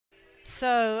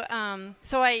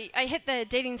So I hit the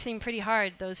dating scene pretty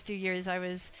hard those few years. I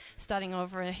was starting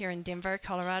over here in Denver,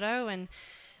 Colorado, and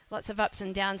lots of ups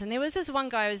and downs. And there was this one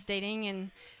guy I was dating, and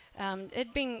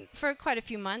it'd been for quite a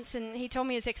few months, and he told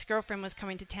me his ex-girlfriend was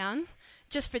coming to town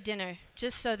just for dinner,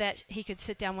 just so that he could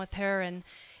sit down with her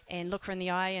and look her in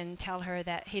the eye and tell her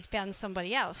that he'd found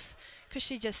somebody else, because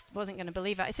she just wasn't going to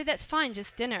believe it. I said, that's fine,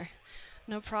 just dinner.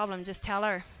 No problem, just tell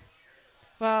her.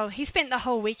 Well, he spent the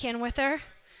whole weekend with her,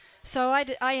 so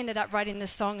I ended up writing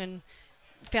this song and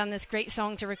found this great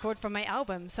song to record for my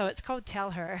album, so it's called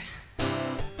Tell Her.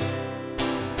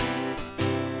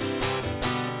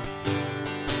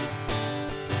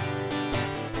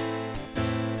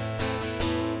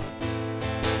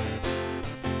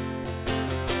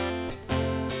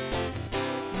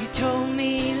 You told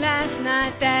me last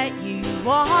night that you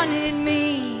wanted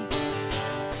me.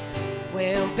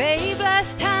 Well, babe,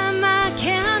 last time I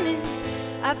counted,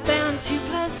 I found 2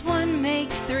 + 1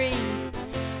 makes 3.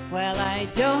 Well, I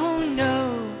don't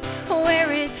know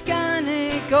where it's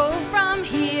gonna go from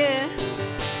here.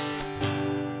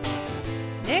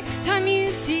 Next time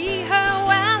you see her,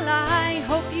 well, I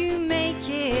hope you make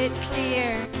it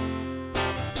clear.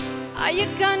 Are you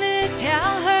gonna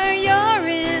tell her you're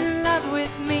in love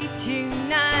with me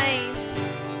tonight?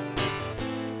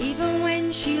 Even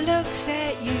when she looks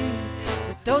at you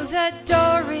with those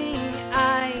adoring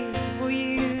eyes, will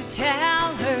you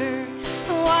tell her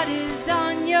what is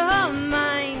on your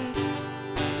mind?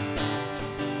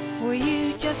 Will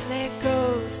you just let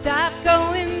go, stop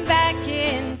going back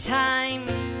in time?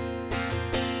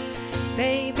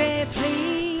 Baby,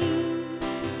 please,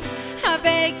 I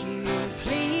beg you,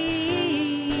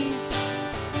 please.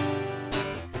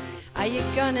 Are you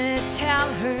gonna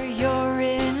tell her you're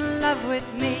in love with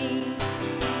me?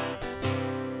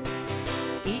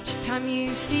 Each time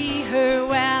you see her,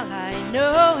 well, I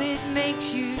know it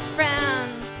makes you frown.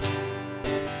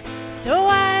 So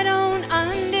I don't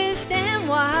understand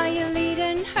why you're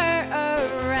leading her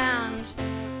around.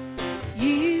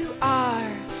 You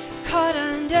are caught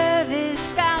under this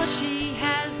spell she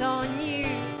has on you.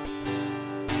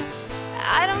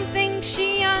 I don't think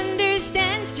she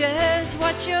understands just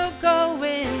what you're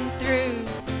going through.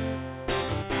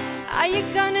 Are you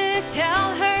gonna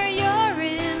tell her you're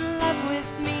in love with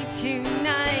me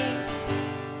tonight?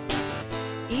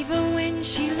 Even when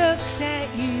she looks at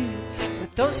you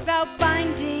with those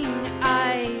spellbinding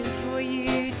eyes, will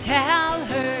you tell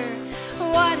her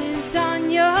what is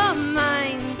on your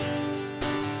mind?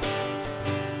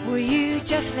 Will you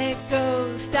just let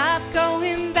go, stop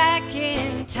going back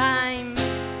in time?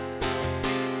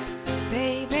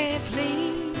 Baby,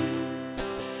 please,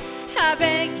 I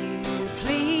beg you,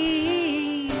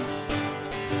 please.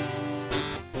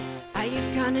 Are you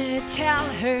gonna tell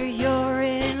her you're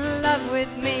in love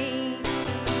with me?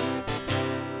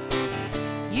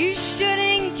 You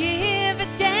shouldn't give a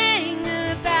dang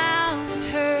about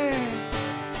her.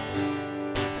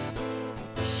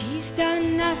 She's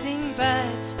done nothing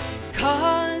but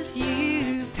cause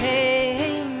you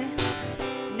pain.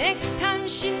 Next time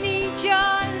she needs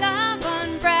your love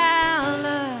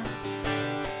umbrella,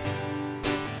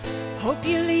 hope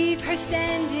you leave her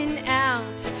standing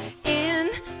out in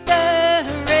the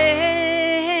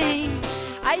rain.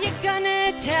 Are you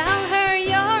gonna tell her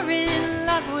you're in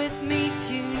love with me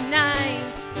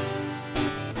tonight?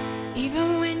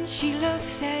 Even when she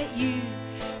looks at you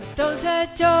with those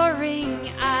adoring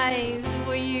eyes,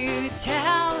 will you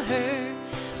tell her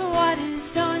what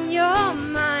is on your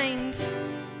mind?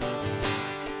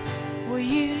 Will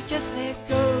you just let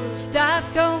go, stop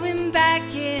going back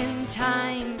in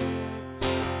time?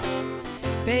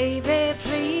 Baby,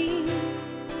 please,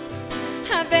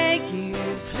 I beg you,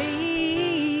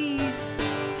 please.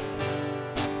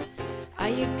 Are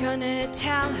you gonna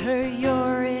tell her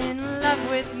you're in love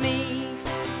with me?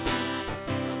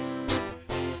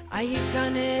 Are you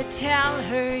gonna tell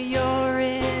her you're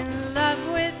in love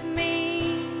with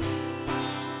me?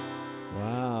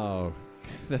 Wow,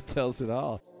 that tells it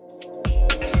all.